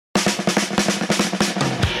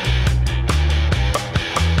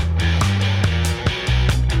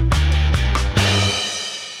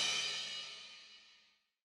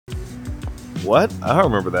what? I don't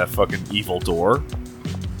remember that fucking evil door.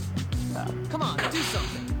 Come on, do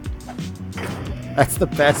something. That's the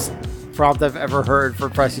best prompt I've ever heard for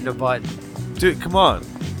pressing a button. Dude, come on.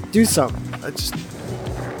 Do something. Just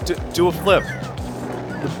do a flip.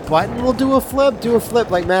 The button will do a flip? Do a flip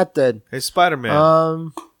like Matt did. Hey,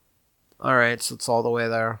 Spider-Man. Alright, so it's all the way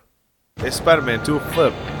there. Hey, Spider-Man, do a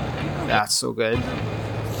flip. That's so good.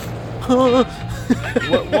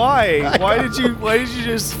 Why? Why did you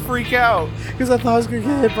just freak out? Because I thought I was going to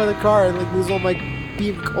get hit by the car and like lose all my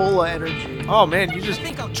Beam Cola energy. Oh man, you're just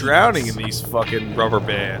drowning in these fucking rubber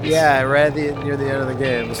bands. Yeah, right at near the end of the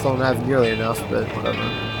game. I still don't have nearly enough, but whatever.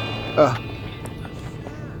 Ugh.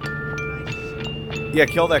 Yeah,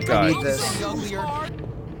 kill that I guy. need this.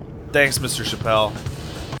 Thanks, Mr. Chappelle.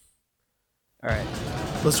 Alright.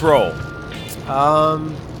 Let's roll.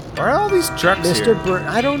 Why are all these trucks here?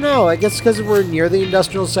 I don't know. I guess because we're near the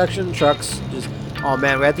industrial section, trucks just... Oh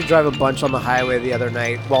man, we had to drive a bunch on the highway the other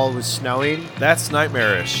night while it was snowing. That's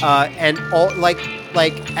nightmarish. And all like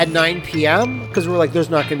at 9 p.m. because we're like, there's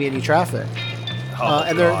not going to be any traffic.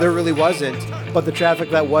 And there really wasn't. But the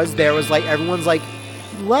traffic that was there was like, everyone's like,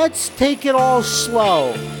 let's take it all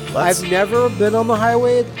slow. I've never been on the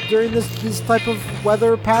highway during this type of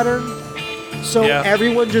weather pattern. So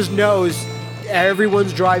everyone just knows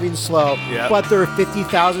everyone's driving slow. Yeah. But there are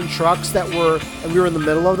 50,000 trucks and we were in the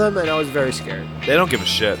middle of them, and I was very scared. They don't give a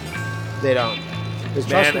shit. They don't.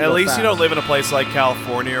 Man, at least you don't live in a place like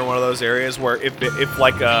California or one of those areas where if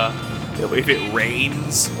it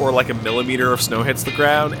rains or like a millimeter of snow hits the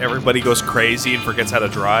ground, everybody goes crazy and forgets how to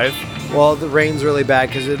drive. Well, the rain's really bad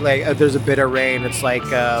because there's a bit of rain. It's like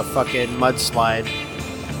a fucking mudslide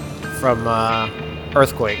from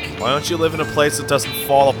earthquake. Why don't you live in a place that doesn't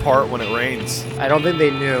fall apart when it rains? I don't think they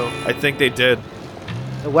knew. I think they did.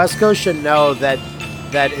 The West Coast should know that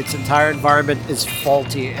its entire environment is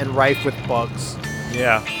faulty and rife with bugs.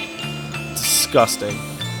 Yeah. Disgusting.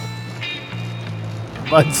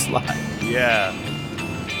 Mudslide. Yeah.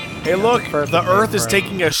 Hey, look, the Earth is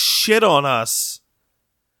taking a shit on us.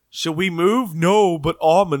 Should we move? No, but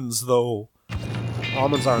almonds, though.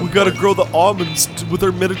 Almonds aren't. We gotta grow the almonds with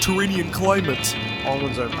our Mediterranean climate.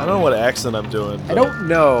 Almonds are. I don't know what accent I'm doing. I don't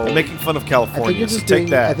know. I'm making fun of California, so take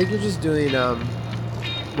that. I think you're just doing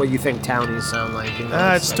what you think townies sound like. You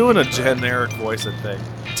know? It's like doing a generic voice, I think.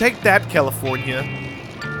 Take that, California.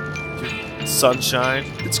 Sunshine.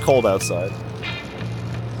 It's cold outside.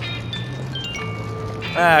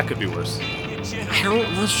 It could be worse.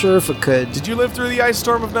 I'm not sure if it could. Did you live through the ice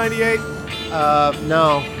storm of '98?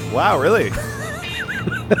 No. Wow, really?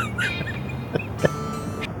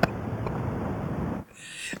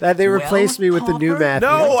 That they replaced me with the new map.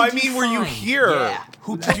 No, I mean, were you here? Yeah.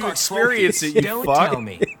 Did you experience it, you Don't fuck? tell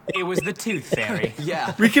me. It was the Tooth Fairy.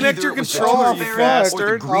 Yeah. Reconnect your controller, you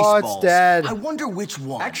bastard. Oh, it's dead. I wonder which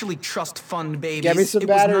one. Actually, trust fund babies. Get me some it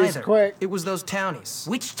was batteries, neither. quick. It was those townies.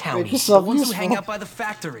 Which Make townies? yourself The ones who useful. hang out by the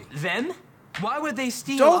factory. Them? Why would they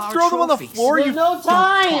steal Don't our throw them on the trophies? floor, you no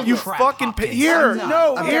time. You Crap, fucking Hopkins. here, I'm not.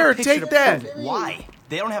 no, I've got a here, picture take to that. prove it. Why?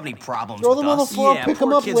 They don't have any problems Throw with them on the us. floor, Yeah, pick them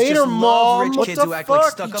poor up kids later, just love Mom. rich What kids the who act like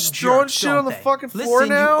fuck? stuck-up You just throwing jerks, shit on don't the they? fucking floor Listen,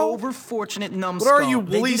 now? you over-fortunate numbskull. What are you,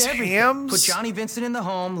 They did Woolies everything. Hams? Put Johnny Vincent in the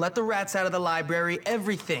home, let the rats out of the library,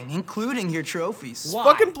 everything, including your trophies. Why?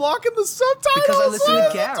 Fucking blocking the subtitles. Because I listened to Why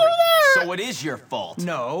did you Gary. do that? So it is your fault.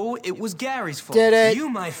 No, it was Gary's fault. Did it? You,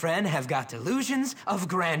 my friend, have got delusions of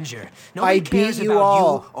grandeur. I Nobody beat cares you about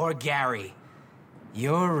all. you or Gary.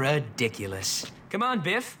 You're ridiculous. Come on,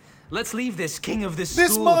 Biff. Let's leave this king of this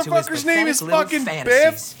This school to his motherfucker's name is pathetic little fucking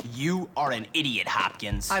fantasies. You are an idiot,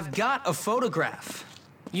 Hopkins. I've got a photograph.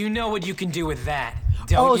 You know what you can do with that,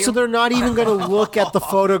 don't you? So they're not even going to look at the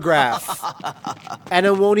photograph. And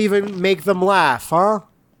it won't even make them laugh, huh?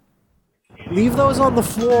 Leave those on the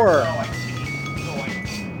floor.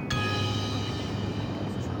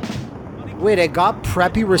 Wait, I got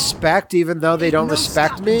preppy respect even though they don't No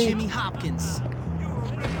respect stopping me? Jimmy Hopkins.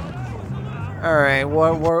 Alright,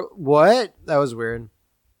 what? That was weird.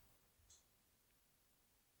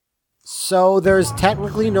 So there's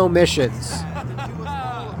technically no missions.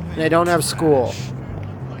 And I don't have school.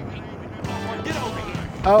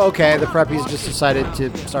 Oh, okay, the preppies just decided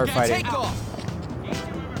to start fighting. Take off.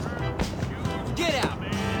 Get out.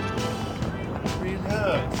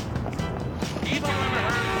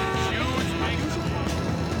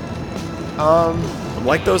 I'm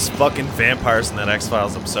like those fucking vampires in that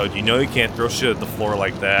X-Files episode. You know you can't throw shit at the floor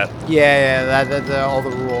like that. Yeah, all the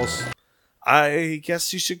rules. I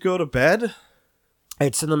guess you should go to bed?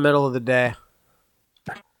 It's in the middle of the day.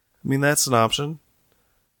 I mean, that's an option.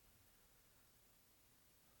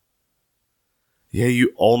 Yeah,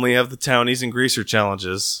 you only have the townies and greaser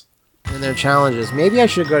challenges. And their challenges. Maybe I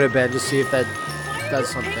should go to bed to see if that does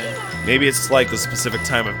something. Maybe it's like the specific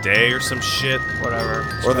time of day or some shit. Whatever.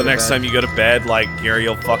 Just Or go the to next bed. time you go to bed, like Gary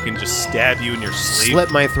will fucking just stab you in your sleep.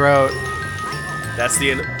 Slit my throat. That's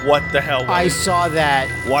the end. What the hell? I saw that.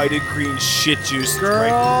 Why did green shit juice?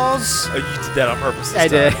 Girls. Oh, you did that on purpose. This I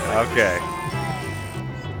did. time. Okay.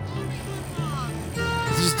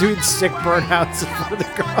 Just doing sick burnouts in front of the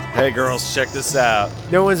girl. Hey girls, check this out.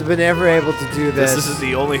 No one's been ever able to do this. This isn't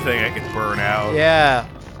the only thing I can burn out. Yeah.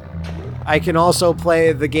 I can also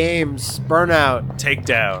play the games. Burnout.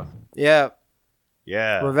 Takedown. Yeah.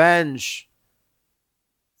 Yeah. Revenge.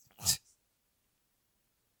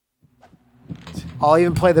 I'll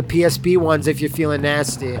even play the PSP ones if you're feeling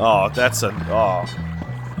nasty. Oh, that's a. Oh.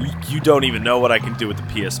 You don't even know what I can do with the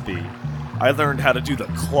PSP. I learned how to do the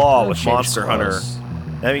claw with Change Monster Hunter. clothes.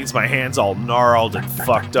 That means my hand's all gnarled and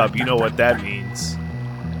fucked up. You know what that means.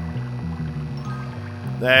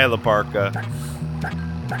 Hey, La Parka.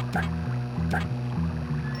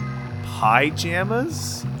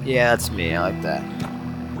 Pyjamas? Yeah, that's me. I like that.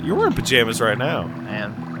 You're wearing pajamas right now.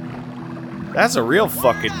 Man. That's a real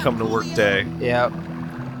fucking come to work day. Yeah.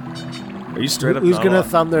 Are you straight up Who's not gonna allowed-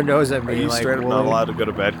 thumb their nose at me? Are you like, straight up not Wooly? allowed to go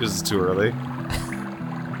to bed because it's too early?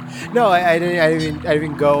 No, I didn't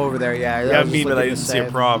even go over there. Yeah, Yeah, I was mean, just but I looking didn't to see a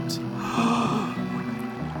save. prompt.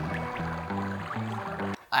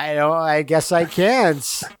 I guess I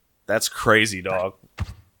can't. That's crazy, dog.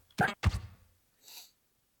 I guess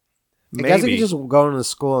I Maybe. could just go into the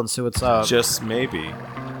school and see what's up. Just maybe.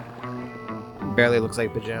 Barely looks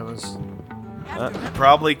like pajamas.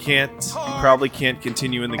 Probably can't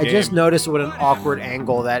continue in the I game. just noticed what an awkward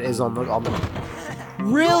angle that is on the.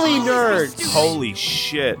 Really, nerds. Holy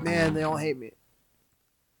shit. Man, they all hate me.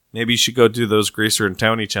 Maybe you should go do those Greaser and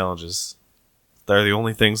Townie challenges. They're the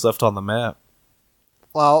only things left on the map.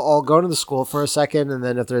 Well, I'll go to the school for a second, and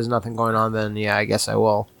then if there's nothing going on, then yeah, I guess I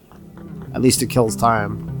will. At least it kills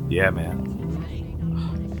time. Yeah, man.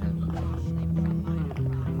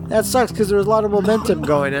 That sucks because there's a lot of momentum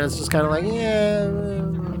going, and it's just kind of like, yeah.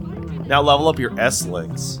 Now level up your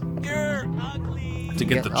S-Links. To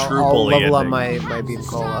get the true I'll bully level up ending. my Beam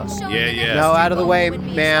Cola. Yeah, yeah. No, out of the way,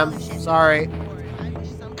 ma'am. Sorry.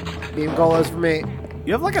 Beam Cola's for me.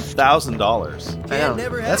 You have like $1,000. I know.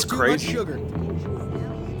 That's crazy.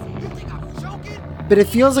 But it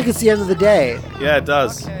feels like it's the end of the day. Yeah, it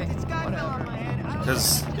does.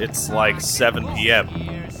 Because it's like 7 p.m.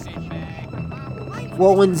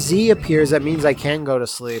 Well, when Z appears, that means I can go to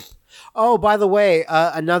sleep. Oh, by the way,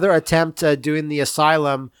 another attempt doing the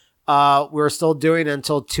Asylum. We're still doing it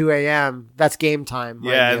until 2 a.m. That's game time. mind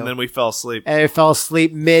Yeah, you. and then we fell asleep. And I fell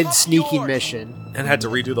asleep mid-sneaking mission. And had to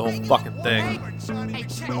redo the whole fucking thing.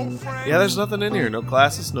 Yeah, there's nothing in here. No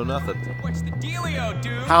classes, no nothing.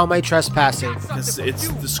 How am I trespassing? Because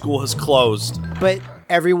the school has closed. But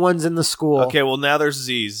everyone's in the school. Okay, well now there's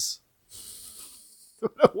Z's.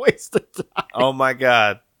 What a waste of time. Oh my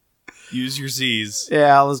god. Use your Z's.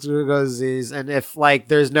 Yeah, let's go Z's. And if, like,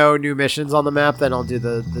 there's no new missions on the map, then I'll do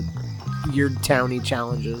the weird townie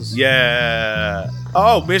challenges. Yeah.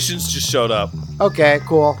 Oh, missions just showed up. Okay,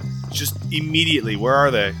 cool. Just immediately. Where are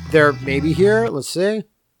they? They're maybe here. Let's see.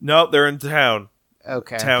 Nope, they're in town.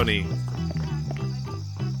 Okay. Townie.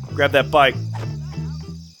 Grab that bike.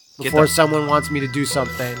 Before someone wants me to do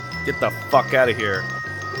something. Get the fuck out of here.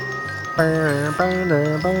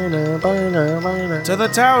 To the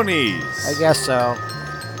townies. I guess so.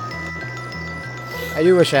 I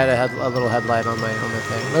do wish I had a little headlight on my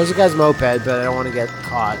thing. There's a guy's moped, but I don't want to get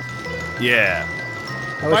caught. Yeah.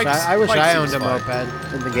 I wish Bikes I owned a seems fine.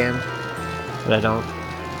 moped in the game, but I don't.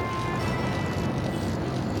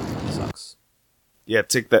 Sucks. Yeah,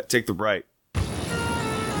 take the right.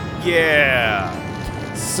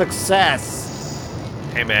 Yeah. Success.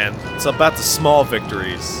 Hey man, it's about the small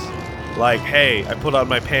victories. Like, hey, I put on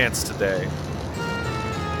my pants today.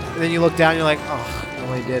 And then you look down, and you're like, oh,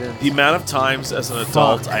 no, I didn't. The amount of times as an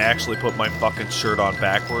adult Fuck. I actually put my fucking shirt on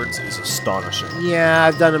backwards is astonishing. Yeah,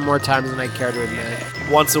 I've done it more times than I care to admit.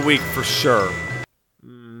 Once a week for sure.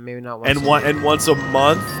 Maybe not once. And once a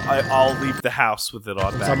month, I'll leave the house with it on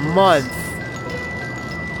It's a backwards. month.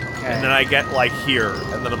 Okay. And then I get like here,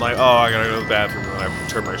 and then I'm like, oh, I gotta go to the bathroom, and I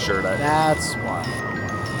turn my shirt on. That's why.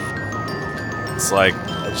 It's like,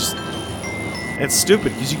 it's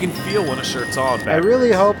stupid because you can feel when a shirt's on. I Backwards.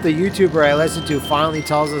 really hope the YouTuber I listen to finally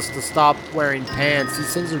tells us to stop wearing pants.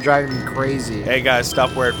 These things are driving me crazy. Hey guys,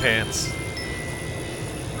 stop wearing pants.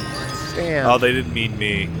 Damn. Oh, they didn't mean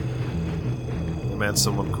me. They meant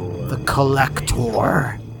someone cooler. The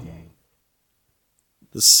collector.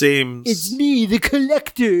 This seems. It's me, the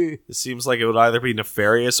collector. It seems like it would either be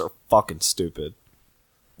nefarious or fucking stupid.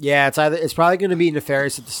 Yeah, it's probably going to be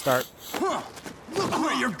nefarious at the start. Look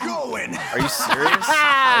where you're going. Are you serious?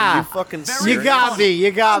 Are you fucking serious? You got me.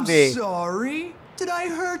 You got me. Sorry. Did I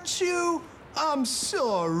hurt you? I'm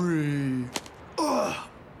sorry. Ugh.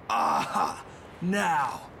 Aha.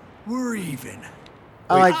 Now we're even.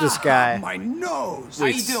 I like this guy. My nose. How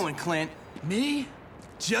you doing, Clint? Me?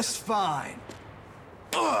 Just fine.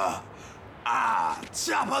 Ugh.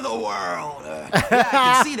 Top of the world. Yeah, I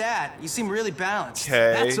can see that. You seem really balanced.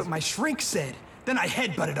 Okay. That's what my shrink said. Then I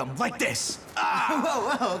headbutted him like this.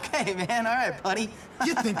 Whoa, okay, man. All right, buddy.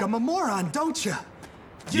 You think I'm a moron, don't you?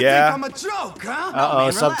 You Yeah. think I'm a joke, huh? Uh-oh, man,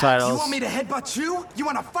 relax. subtitles. You want me to headbutt you? You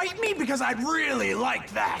want to fight me? Because I'd really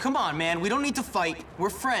like that. Come on, man. We don't need to fight. We're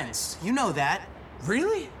friends. You know that.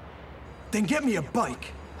 Really? Then get me a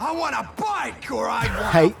bike. I want a bike, or I want.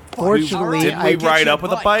 Hey, fortunately, Didn't we I ride up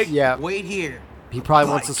with a bike? Yeah, Wait here. he probably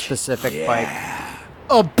wants a Bike. specific bike.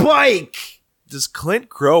 A bike. Does Clint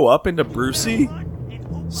grow up into Brucey?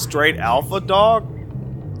 Straight alpha dog?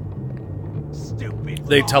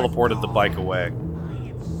 They teleported the bike away.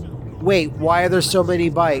 Wait, why are there so many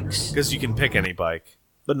bikes? Because you can pick any bike,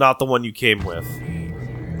 but not the one you came with.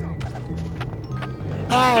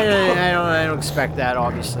 I don't expect that,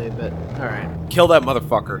 obviously, but all right. Kill that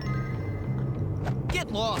motherfucker.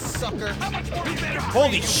 Get lost, sucker.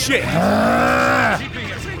 Holy shit!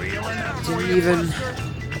 Didn't even.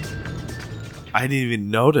 I didn't even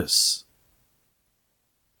notice.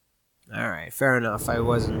 All right, fair enough. I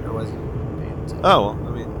wasn't. Paying attention. Oh, well,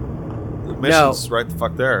 I mean, the mission's right the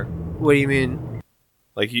fuck there. What do you mean?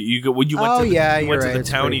 Like you go when you went Oh to the, yeah, you you're went right. to the it's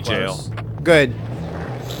townie pretty jail, close. Good.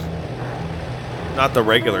 not the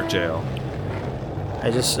regular jail. I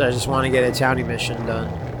just want to get a townie mission done.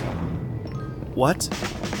 What?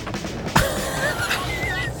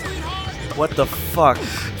 What the fuck?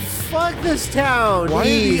 Fuck this town. Why are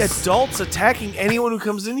the Jeez. adults attacking anyone who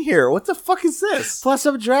comes in here? What the fuck is this? Plus,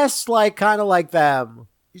 I'm dressed kind of like them.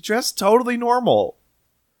 You dress totally normal.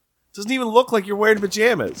 Doesn't even look like you're wearing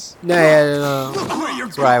pajamas. No. Look where you're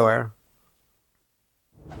That's what I wear.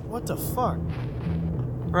 What the fuck?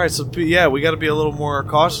 Alright, so yeah, we gotta be a little more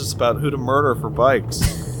cautious about who to murder for bikes.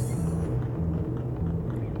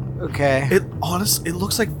 Okay. It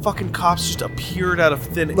looks like fucking cops just appeared out of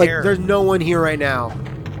thin Like, air. there's no one here right now.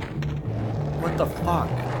 What the fuck?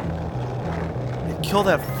 Hey, kill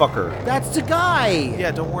that fucker. That's the guy.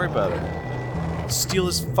 Yeah, don't worry about it. Steal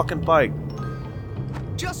his fucking bike.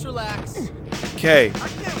 Just relax. Okay.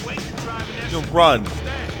 You'll run.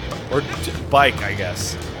 Or bike, I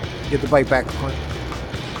guess. Get the bike back, Clint.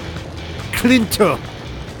 Clinto.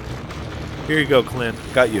 Here you go, Clint.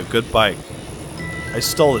 Got you a good bike. I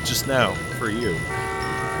stole it just now for you.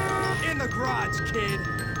 in the garage, kid.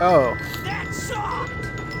 Oh, That sucked.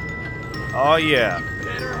 Oh yeah.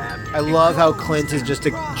 Better have I love how Clint is just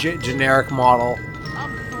a generic model.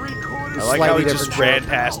 I'm 3/4. I like how Slightly he just different ran shape.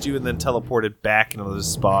 past you and then teleported back into this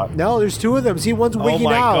spot. No, there's two of them. See, one's Oh wigging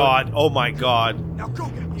my out. god. Oh my god. Now go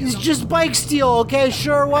get me. He's just bike steal. Okay,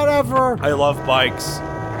 sure, whatever. I love bikes.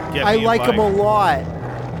 Get I me a like bike. him a lot.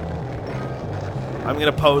 I'm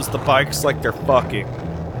gonna pose the bikes like they're fucking.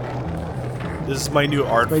 This is my new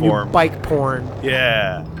art My new form. bike porn.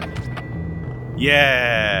 Yeah.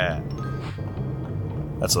 Yeah.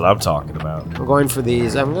 That's what I'm talking about. I'm going for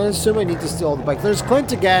these. I'm going to assume I need to steal the bike. There's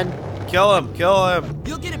Clint again. Kill him. Kill him.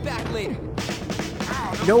 You'll get it back later.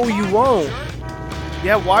 No, you won't.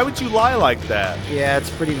 Yeah, why would you lie like that? Yeah,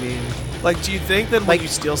 it's pretty mean. Like, do you think that when Like, you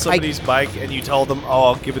steal somebody's bike and you tell them, oh,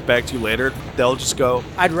 I'll give it back to you later, they'll just go,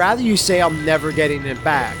 I'd rather you say I'm never getting it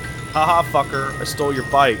back. haha, fucker, I stole your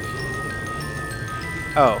bike.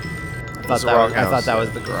 Oh. That's the wrong I thought house. that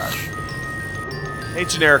was the garage. Hey,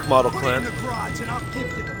 generic model Put it in Clint. the garage and I'll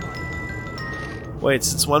give you the money. Wait,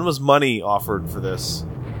 since when was money offered for this?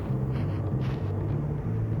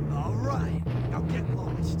 All right. Now get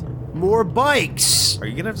lost. More bikes. Are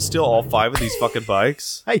you gonna have to steal all 5 of these fucking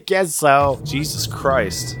bikes? I guess so. Jesus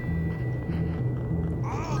Christ.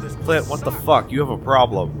 Oh, this Clint, what the fuck? You have a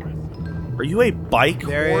problem. Are you a bike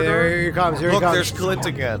There hoarder? he comes. Here he Look, comes. there's Clint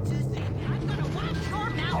again.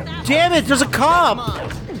 Damn it! There's a cop.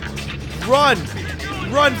 Run!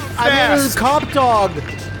 Run I mean, there's fast! a cop dog.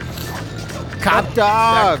 Cop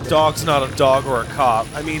dog. That dog's not a dog or a cop.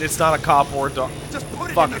 I mean, it's not a cop or a dog. Just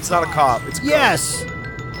put it Fuck, in the it's not a garage. cop. It's a Yes. ghost.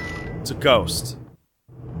 It's a ghost.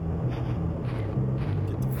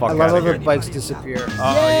 Get the fuck I love out how of here. the bikes disappear.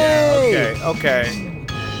 Oh, Yay! yeah. Okay.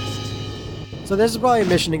 So this is probably a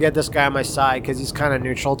mission to get this guy on my side because he's kind of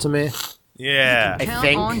neutral to me. Yeah. I Count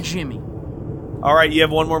think. on Jimmy. All right, you have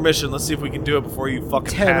one more mission. Let's see if we can do it before you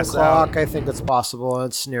fucking 10 pass o'clock, out. I think it's possible.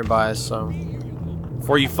 It's nearby, so.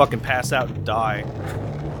 Before you fucking pass out and die.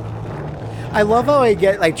 I love how I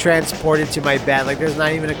get like transported to my bed. Like there's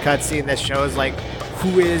not even a cutscene that shows like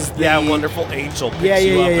who is the wonderful angel picks Yeah,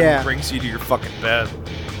 you yeah, up yeah. and brings you to your fucking bed.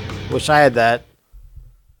 Wish I had that.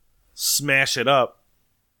 Smash it up.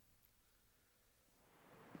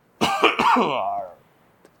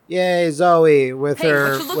 Yay, Zoe with Hey, her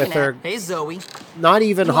what you looking with her at? Hey, Zoe. not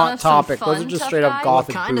even You hot want some topic. Those fun, are just tough straight up guy?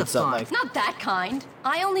 gothic What kind of boots that fun? like Not that kind.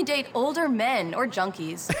 I only date older men or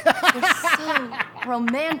junkies. They're so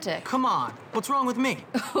romantic. Come on. What's wrong with me?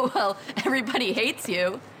 Well, everybody hates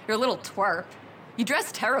you. You're a little twerp. You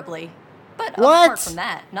dress terribly. But What? apart from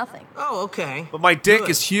that, nothing. Oh, okay. But my dick Good.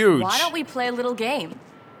 is huge. Why don't we play a little game?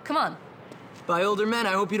 Come on. By older men,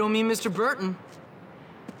 I hope you don't mean Mr. Burton.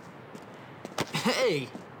 Hey.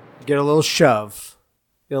 get a little shove.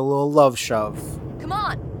 Get a little love shove. Come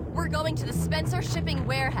on. We're going to the Spencer Shipping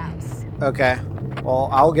Warehouse. Okay. Well,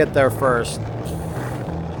 I'll get there first.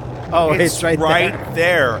 Oh, it's right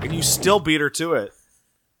there, and you still beat her to it.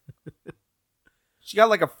 She got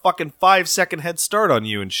like a fucking 5-second head start on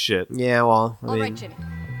you and shit. Yeah, well, I All mean, right, Jimmy.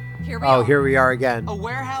 Here we are. here we are again. A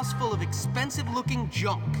warehouse full of expensive-looking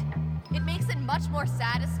junk. It makes it much more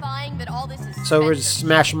satisfying that all this is So we're Spencer. just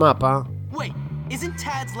smash them up, huh? Wait, isn't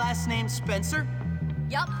Tad's last name Spencer?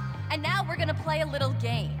 Yup. And now we're gonna play a little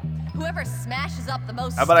game. Whoever smashes up the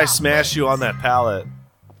most How about I stuff smash you on wins. that pallet?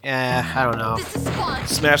 I don't know. This is fun.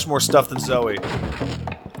 Smash more stuff than Zoe.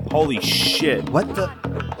 Holy shit. What the?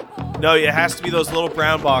 No, it has to be those little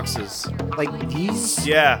brown boxes. Like these?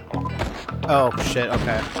 Yeah. Oh shit.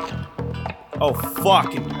 Okay. Oh,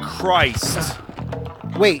 fucking Christ.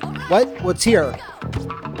 Wait. What? What's here?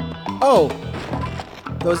 Oh.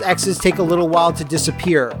 Those X's take a little while to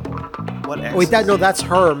disappear. What Oh, wait, that's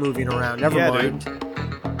her moving around. Never Yeah, mind.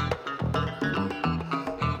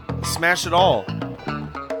 Smash it all.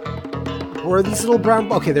 Where are these little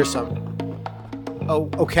brown? Okay, there's some. Oh,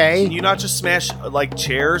 okay. Can you not just smash, like,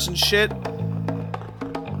 chairs and shit?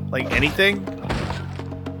 Like, anything?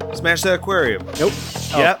 Smash that aquarium. Nope.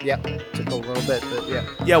 Yep. Oh, yep. Took a little bit, but yeah.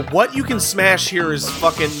 Yeah, what you can smash here is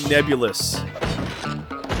fucking nebulous.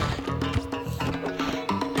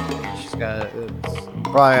 She's got.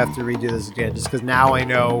 Probably have to redo this again, just because now I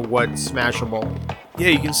know what's smashable. Yeah,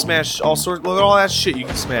 you can smash all sorts. Look at all that shit you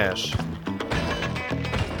can smash.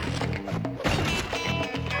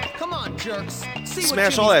 Come on, jerks. See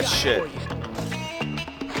Smash what all that Jimmy's got shit. for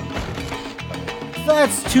you.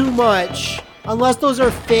 That's too much. Unless those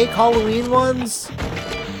are fake Halloween ones.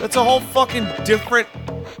 That's a whole fucking different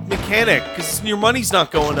mechanic, because your money's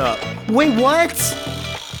not going up. Wait, what?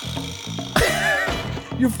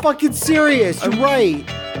 You're fucking serious. You're right.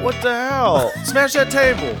 What the hell? Smash that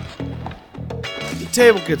table. The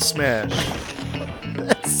table gets smashed.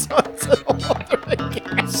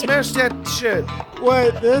 Smash that shit.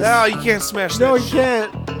 What? This? No, you can't smash that No, you shit.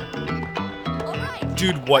 can't. All right.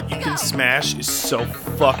 Dude, what you can smash is so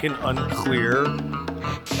fucking unclear.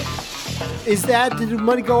 Is that, did the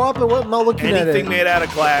money go up or what am I looking at Anything it? made out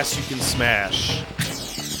of glass, you can smash.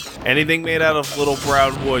 Anything made out of little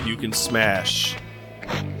brown wood, you can smash.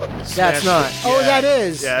 That's Smash not. it. Oh, Yeah. that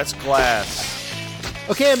is. Yeah, that's glass.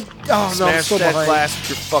 Okay, oh no, I'm Smash still that behind. glass with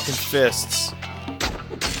your fucking fists.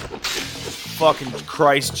 Fucking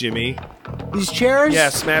Christ, Jimmy. These chairs? Yeah,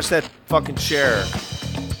 smash that fucking chair.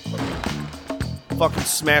 Fucking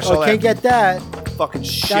smash all Oh, that can't get that. fucking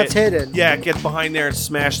shit. That's hidden. Yeah, get behind there and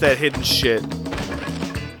smash that hidden shit.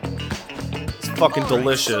 It's fucking All right,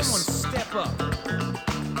 delicious. Someone step up.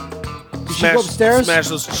 Did she go upstairs? Smash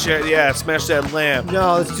those chairs. Yeah, smash that lamp.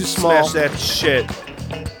 No, it's too small. Smash that shit.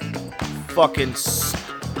 Fucking.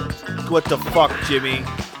 What the fuck, Jimmy?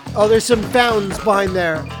 Oh, there's some fountains behind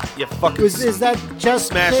there. You fucking. Is that chess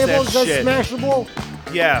Smash table? that Is that shit. smashable?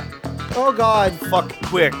 Yeah. Oh god. Fuck,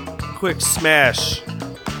 quick smash.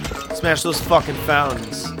 Smash those fucking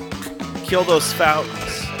fountains. Kill those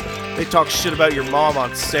fountains. They talk shit about your mom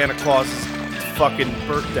on Santa Claus's fucking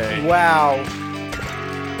birthday. Wow.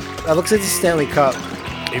 That looks like the Stanley Cup.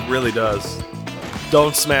 It really does.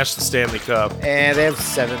 Don't smash the Stanley Cup. And they have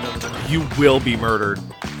 7 of them. You will be murdered.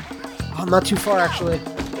 I'm not too far, actually.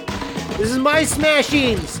 This is my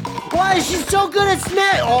smashings! Why is she so good at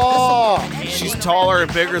smash? Oh! She's taller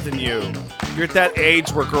and bigger than you. You're at that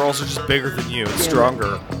age where girls are just bigger than you and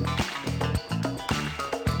stronger.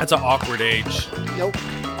 That's an awkward age. Nope.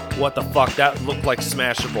 What the fuck? That looked like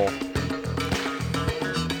smashable.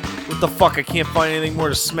 What the fuck? I can't find anything more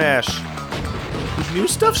to smash. Did new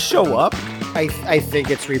stuff show up? I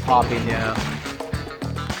think it's repopping, yeah.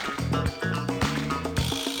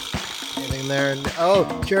 Anything there?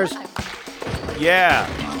 Oh, cheers. Yeah.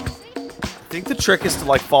 think the trick is to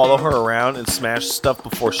like follow her around and smash stuff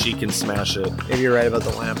before she can smash it. Maybe you're right about the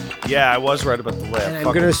lamp. Yeah, I was right about the lamp. And I'm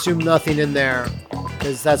going to assume nothing in there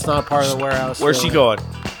because that's not part of the warehouse. Where's she going?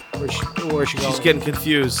 Where's she going? She's getting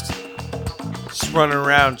confused. She's running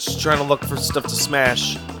around. She's trying to look for stuff to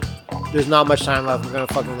smash. There's not much time left. We're going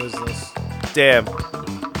to fucking lose this. Damn.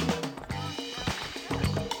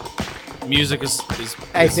 Music is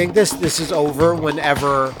I think this is over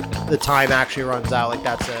whenever the time actually runs out. Like,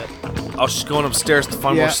 that's it. Oh, she's going upstairs to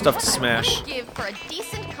find more stuff to smash. Give for a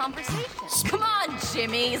decent conversation. Come on,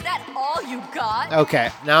 Jimmy. Is that all you got?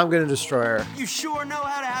 Okay, now I'm going to destroy her. You sure know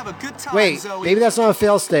how to have a good time, Wait, Zoe. maybe that's not a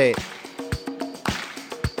fail state.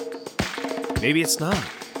 Maybe it's not.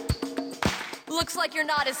 Looks like you're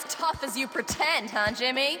not as tough as you pretend, huh,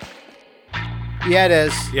 Jimmy? Yeah, it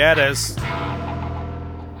is. Yeah, it is.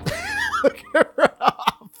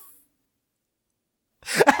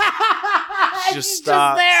 She just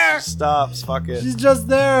stops. there. She stops. Fuck it. She's just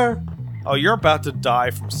there. Oh, you're about to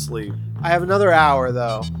die from sleep. I have another hour,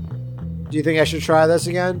 though. Do you think I should try this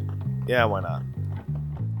again? Yeah, why not?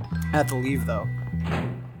 I have to leave, though.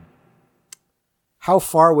 How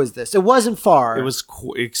far was this? It wasn't far. It was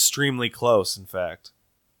extremely close, in fact.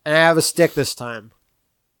 And I have a stick this time.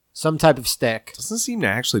 Some type of stick. Doesn't seem to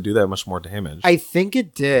actually do that much more damage. I think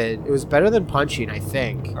it did. It was better than punching, I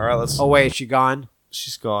think. All right, let's... Oh, wait, is she gone?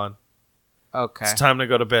 She's gone. Okay. It's time to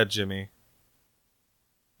go to bed, Jimmy.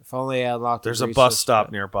 If only I unlocked There's a bus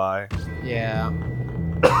stop nearby. Yeah.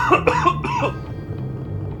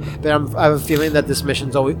 But I have a feeling that this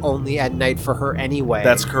mission's only at night for her anyway.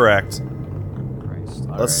 That's correct. Christ.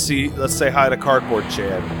 Let's say hi to Cardboard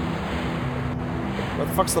Chad. Where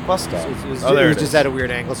the fuck's the bus stop? It was there it just is. at a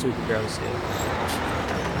weird angle so we could barely see it.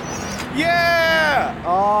 Yeah!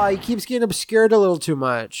 Oh, he keeps getting obscured a little too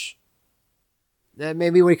much.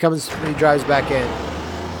 Maybe when he drives back in.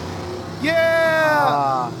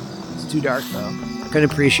 Yeah! It's too dark though. I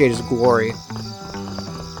couldn't appreciate his glory.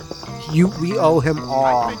 We owe him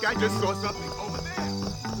all. I think I just saw something over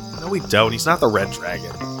there. No, we don't. He's not the Red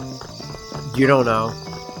Dragon. You don't know.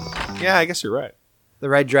 Yeah, I guess you're right. The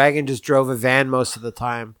Red Dragon just drove a van most of the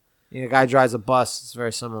time. The guy drives a bus. It's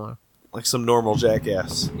very similar. Like some normal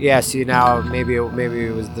jackass. Yeah. See now, maybe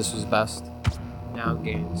this was best. Now I'm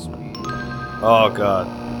getting sweet. Oh, God.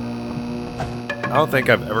 I don't think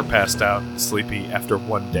I've ever passed out sleepy after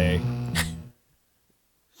one day.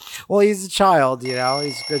 Well, he's a child, you know.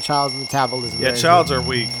 He's a child's metabolism. Yeah, childs are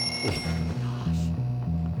weak.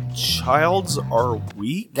 Childs are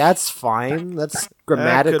weak? That's fine. That's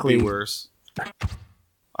grammatically That could be worse.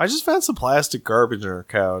 I just found some plastic garbage in our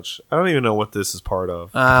couch. I don't even know what this is part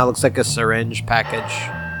of. Looks like a syringe package.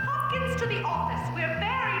 Hopkins to the office. We're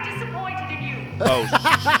very disappointed in you. Oh,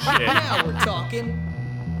 shit. Now we're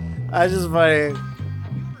talking. That's just funny.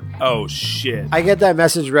 Oh, shit. I get that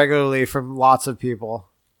message regularly from lots of people.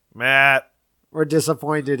 Matt. We're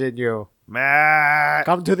disappointed in you. Matt.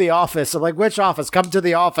 Come to the office. I'm like, which office? Come to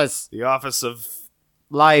the office. The office of...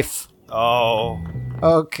 Life. Oh.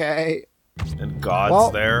 Okay. And God's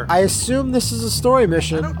Well, there. I assume this is a story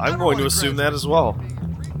mission. I'm going to assume that as well.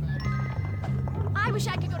 I wish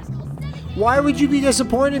I could go to school. Why would you be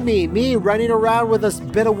disappointed in me? Me running around with a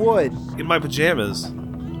bit of wood. In my pajamas.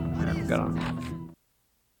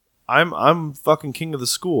 I'm fucking king of the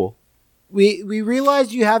school. We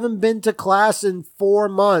realized you haven't been to class in 4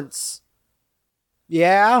 months.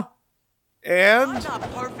 Yeah? And? I'm not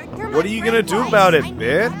perfect. What are you gonna do about it,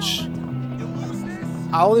 bitch?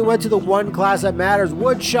 I only went to the one class that matters.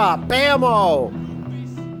 Wood shop. Bammo!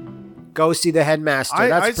 Go see the headmaster.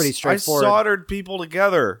 That's pretty straightforward. I soldered people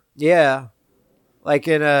together. Yeah. Like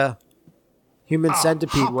in a human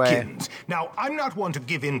centipede way. Hopkins. Now, I'm not one to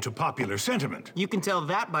give in to popular sentiment. You can tell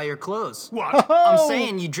that by your clothes. What? I'm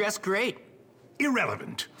saying you dress great.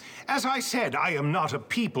 Irrelevant. As I said, I am not a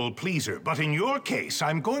people pleaser, but in your case,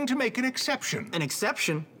 I'm going to make an exception. An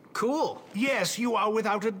exception? Cool. Yes, you are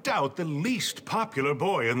without a doubt the least popular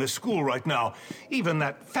boy in this school right now. Even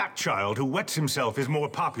that fat child who wets himself is more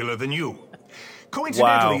popular than you.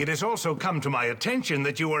 Coincidentally, Wow. it has also come to my attention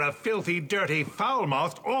that you are a filthy, dirty,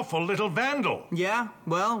 foul-mouthed, awful little vandal. Yeah,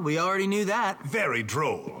 well, we already knew that. Very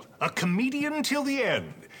droll. A comedian till the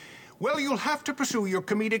end. Well, you'll have to pursue your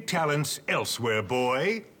comedic talents elsewhere,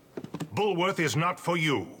 boy. Bullworth is not for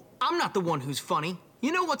you. I'm not the one who's funny.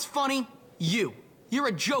 You know what's funny? You. You're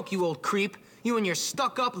a joke, you old creep. You and your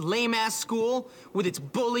stuck-up, lame-ass school with its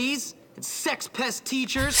bullies and sex pest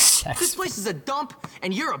teachers. This place is a dump,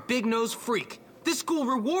 and you're a big-nosed freak. This school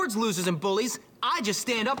rewards losers and bullies. I just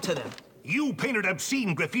stand up to them. You painted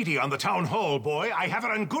obscene graffiti on the town hall, boy. I have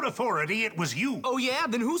it on good authority it was you. Oh yeah?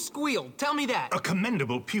 Then who squealed? Tell me that. A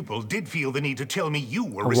commendable pupil did feel the need to tell me you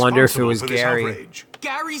were I responsible wonder if it was for this Gary. outrage.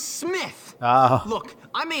 Gary Smith. Oh. Look,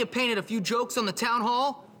 I may have painted a few jokes on the town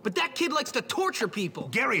hall, but that kid likes to torture people.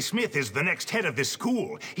 Gary Smith is the next head of this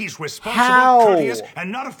school. He's responsible, How? courteous,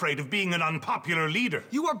 and not afraid of being an unpopular leader.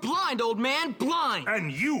 You are blind, old man, blind.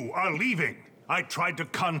 And you are leaving. I tried to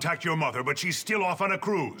contact your mother, but she's still off on a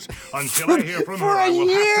cruise. Until I hear from For her, I a will have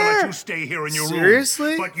to year? let you stay here in your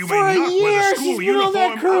Seriously? room. But you For may a not year, wear the she's school been on that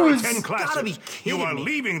uniform or cruise. attend classes. Gotta be kidding You are me.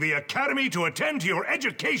 leaving the academy to attend to your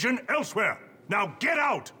education elsewhere. Now get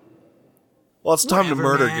out! Well, it's time to Whatever,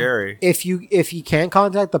 murder man. Gary. If you can't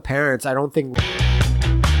contact the parents, I don't think